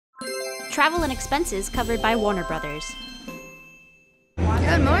Travel and expenses covered by Warner Brothers.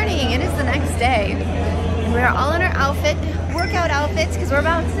 Good morning, it is the next day. And we're all in our workout outfits, because we're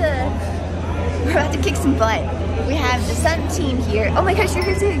about to kick some butt. We have the stunt team here. Oh my gosh, you're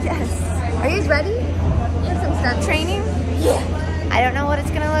here too, yes. Are you guys ready for some stunt training? Yeah. I don't know what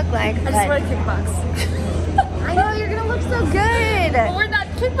it's gonna look like. I just want to kickbox. I know, you're gonna look so good. But we're not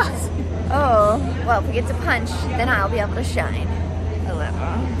kickboxing. Oh, well, if we get to punch, then I'll be able to shine a little.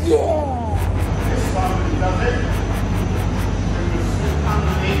 Yeah.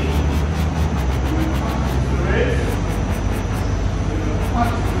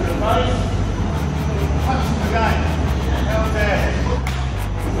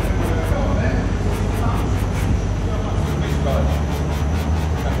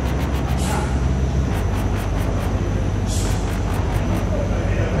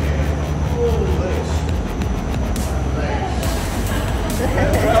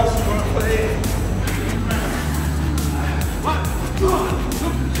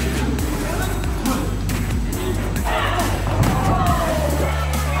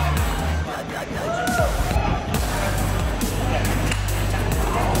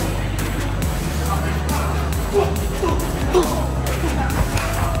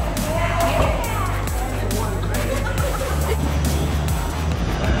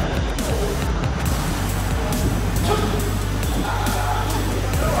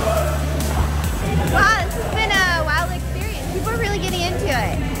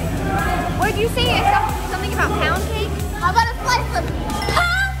 What did you say? Something about pound cake? How about a slice of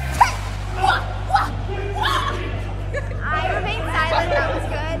pound cake? I remained silent, that was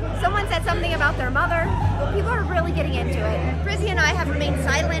good. Someone said something about their mother. Well, people are really getting into it. Brizzy and I have remained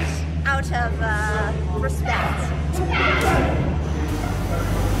silent out of respect.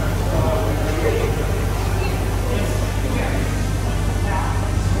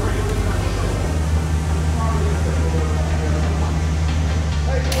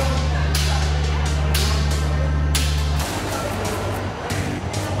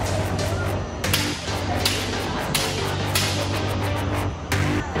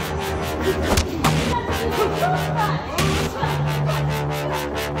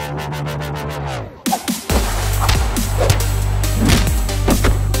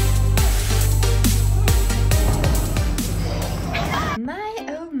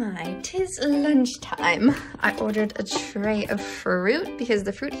 Tis lunchtime. I ordered a tray of fruit because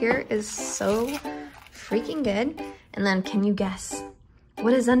the fruit here is so freaking good. And then can you guess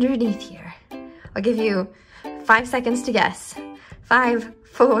what is underneath here? I'll give you 5 seconds to guess. 5,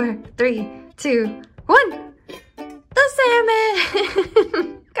 4, 3, 2, 1. The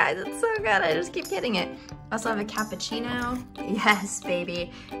salmon! Guys, it's so good. I just keep getting it. I also have a cappuccino. Yes,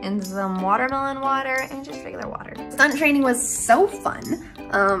 baby. And some watermelon water and just regular water. Stunt training was so fun.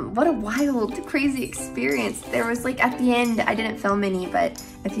 What a wild, crazy experience. There was like at the end, I didn't film any, but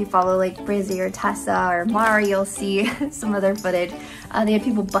if you follow like Brizzy or Tessa or Mari, you'll see some of their footage. They had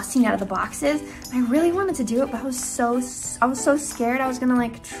people busting out of the boxes. I really wanted to do it, but I was so scared I was gonna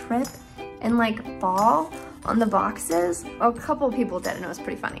like trip and like fall on the boxes. A couple of people did and it was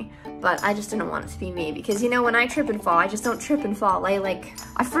pretty funny, but I just didn't want it to be me because, you know, when I trip and fall, I just don't trip and fall. I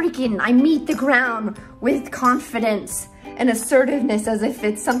meet the ground with confidence and assertiveness as if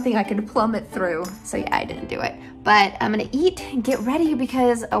it's something I could plummet through. So yeah, I didn't do it. But I'm gonna eat and get ready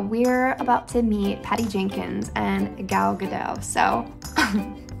because we're about to meet Patty Jenkins and Gadot. So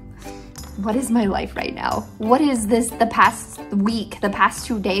what is my life right now? What is this the past week, the past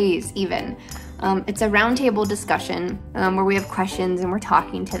 2 days even? It's a roundtable discussion where we have questions and we're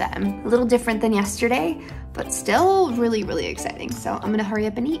talking to them. A little different than yesterday, but still really, really exciting. So I'm gonna hurry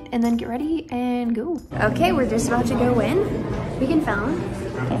up and eat and then get ready and go. Okay, we're just about to go in. We can film.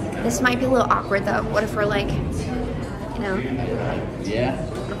 This might be a little awkward though. What if we're like, you know? Yeah.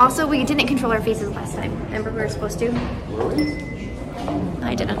 Also, we didn't control our faces last time. Remember we were supposed to?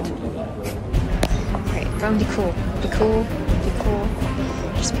 I didn't. Great, everyone be cool. Be cool, be cool.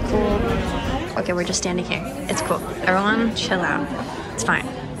 Just be cool. Okay, we're just standing here. It's cool. Everyone, chill out. It's fine.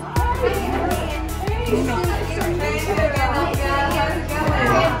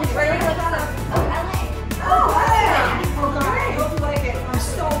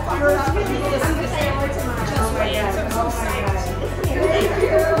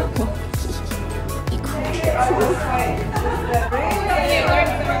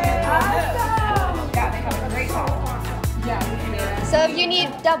 So if you need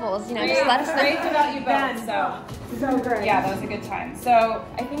doubles, you know, just let us know. Great about you both, so great. Yeah, that was a good time. So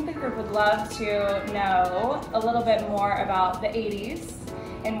I think the group would love to know a little bit more about the 80s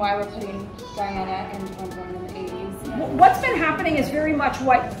and why we're putting Diana and Wonder Woman in the 80s. what's been happening is very much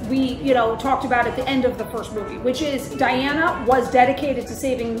what we, talked about at the end of the first movie, which is Diana was dedicated to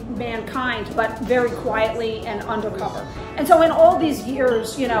saving mankind, but very quietly and undercover. And so in all these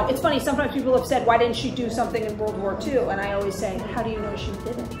years, it's funny, sometimes people have said, why didn't she do something in World War II? And I always say, how do you know she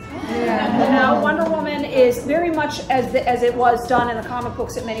didn't? Yeah. Wonder Woman is very much as it was done in the comic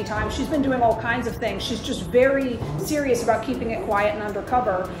books at many times. She's been doing all kinds of things. She's just very serious about keeping it quiet and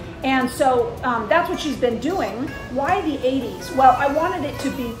undercover. And so that's what she's been doing. Why the 80s? Well, I wanted it to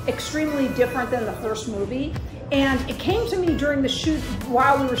be extremely different than the first movie. And it came to me during the shoot,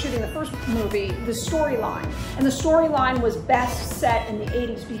 while we were shooting the first movie, the storyline. And the storyline was best set in the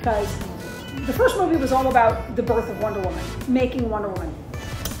 80s because the first movie was all about the birth of Wonder Woman, making Wonder Woman.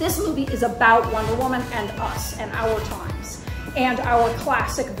 This movie is about Wonder Woman and us and our times and our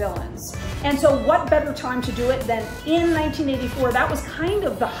classic villains. And so what better time to do it than in 1984? That was kind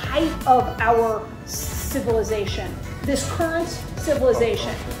of the height of our civilization, this current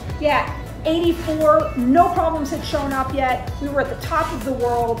civilization. Yeah. 84, no problems had shown up yet. We were at the top of the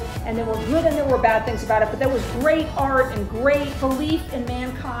world, and there were good and there were bad things about it, but there was great art and great belief in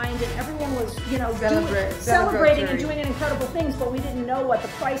mankind, and everyone was, celebrating and doing incredible things, but we didn't know what the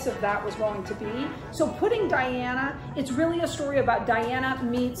price of that was going to be. So putting Diana, it's really a story about Diana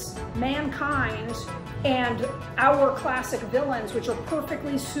meets mankind and our classic villains, which are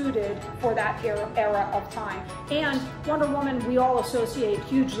perfectly suited for that era of time. And Wonder Woman, we all associate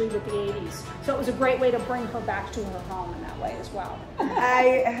hugely with the 80s. So it was a great way to bring her back to her home in that way as well.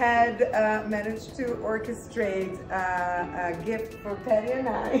 I had managed to orchestrate a gift for Patty and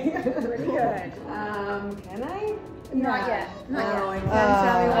I. Pretty good. Can I? Not yet. No, I can't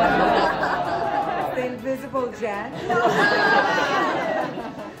tell you what. The invisible jet.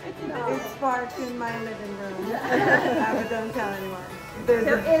 It sparked in my living room. But don't tell anyone.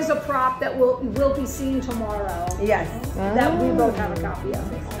 There is a prop that will be seen tomorrow. Yes. That we both have a copy of.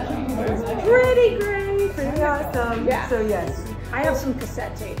 Pretty great. Pretty awesome. Yeah. So yes. I have some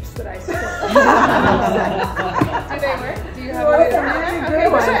cassette tapes that I still. Do they work? Do you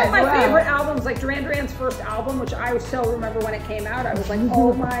have Some of my favorite albums, like Duran Duran's first album, which I still remember when it came out. I was like,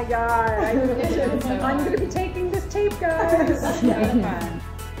 oh my god, I'm going to be taking this tape, guys.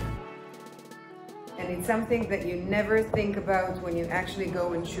 And it's something that you never think about when you actually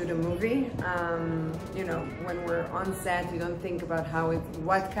go and shoot a movie. When we're on set, you don't think about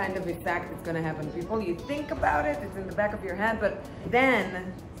what kind of effect it's going to have on people. You think about it, it's in the back of your head, but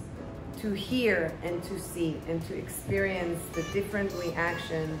then to hear and to see and to experience the different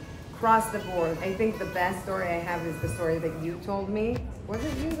reaction across the board. I think the best story I have is the story that you told me. Was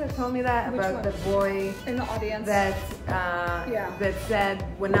it you that told me that? Which about one? The boy in the audience that said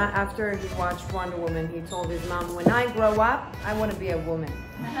after he watched Wonder Woman, he told his mom, when I grow up, I want to be a woman.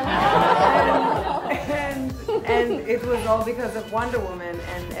 and it was all because of Wonder Woman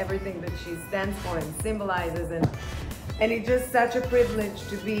and everything that she stands for and symbolizes, and it's just such a privilege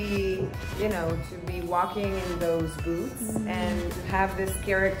to be, to be walking in those boots and to have this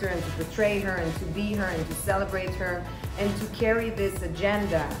character and to portray her and to be her and to celebrate her and to carry this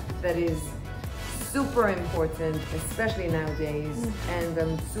agenda that is super important, especially nowadays. And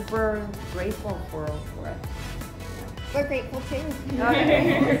I'm super grateful for it. We're grateful too.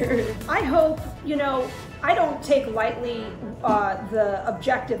 I hope, I don't take lightly the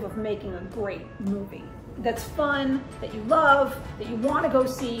objective of making a great movie that's fun, that you love, that you want to go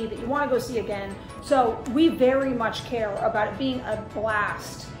see, that you want to go see again. So we very much care about it being a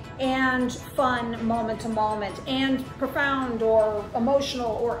blast and fun moment to moment and profound or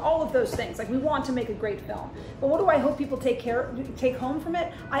emotional or all of those things. Like, we want to make a great film. But what do I hope people take home from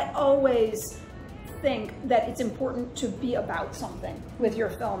it? I always think that it's important to be about something with your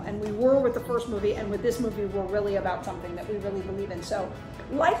film, and we were with the first movie, and with this movie we're really about something that we really believe in. So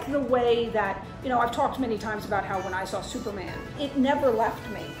like the way that, I've talked many times about how when I saw Superman, it never left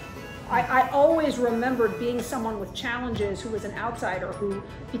me. I always remembered being someone with challenges who was an outsider who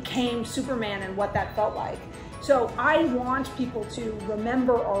became Superman and what that felt like. So I want people to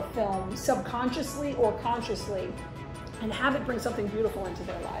remember our film subconsciously or consciously and have it bring something beautiful into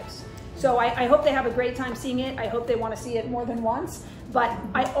their lives. So I hope they have a great time seeing it. I hope they want to see it more than once. But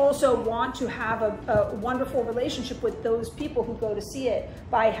I also want to have a wonderful relationship with those people who go to see it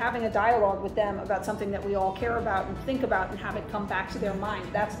by having a dialogue with them about something that we all care about and think about and have it come back to their mind.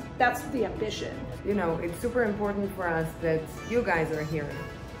 That's the ambition. It's super important for us that you guys are here,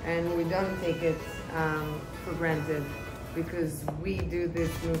 and we don't take it for granted, because we do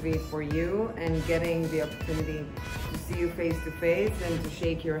this movie for you, and getting the opportunity to see you face to face and to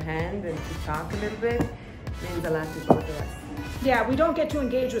shake your hand and to talk a little bit means a lot to both of us. Yeah, we don't get to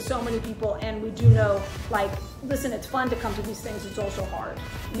engage with so many people, and we do know, like, listen, it's fun to come to these things. It's also hard,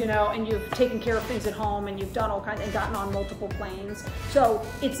 you know, and you've taken care of things at home and you've done all kinds and gotten on multiple planes. So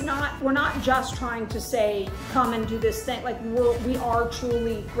we're not just trying to say, come and do this thing. Like we are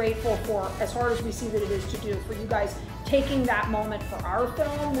truly grateful for, as hard as we see that it is to do, for you guys taking that moment for our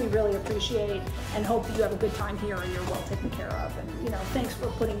film. We really appreciate and hope that you have a good time here and you're well taken care of. And, you know, thanks for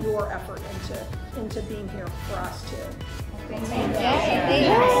putting your effort into being here for us too.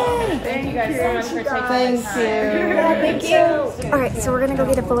 Thank you guys so much for taking the time. Thank you. All right, so we're gonna go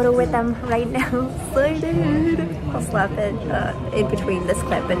get a photo with them right now. Excited. I'll slap it in between this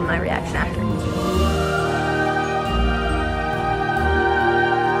clip and my reaction after.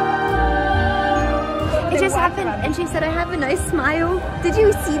 It just happened, and she said, "I have a nice smile." Did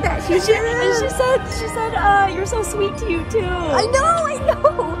you see that? She said, "You're so sweet to you too." I know.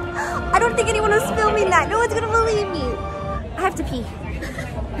 I don't think anyone was filming that. No one's gonna believe me. I have to pee.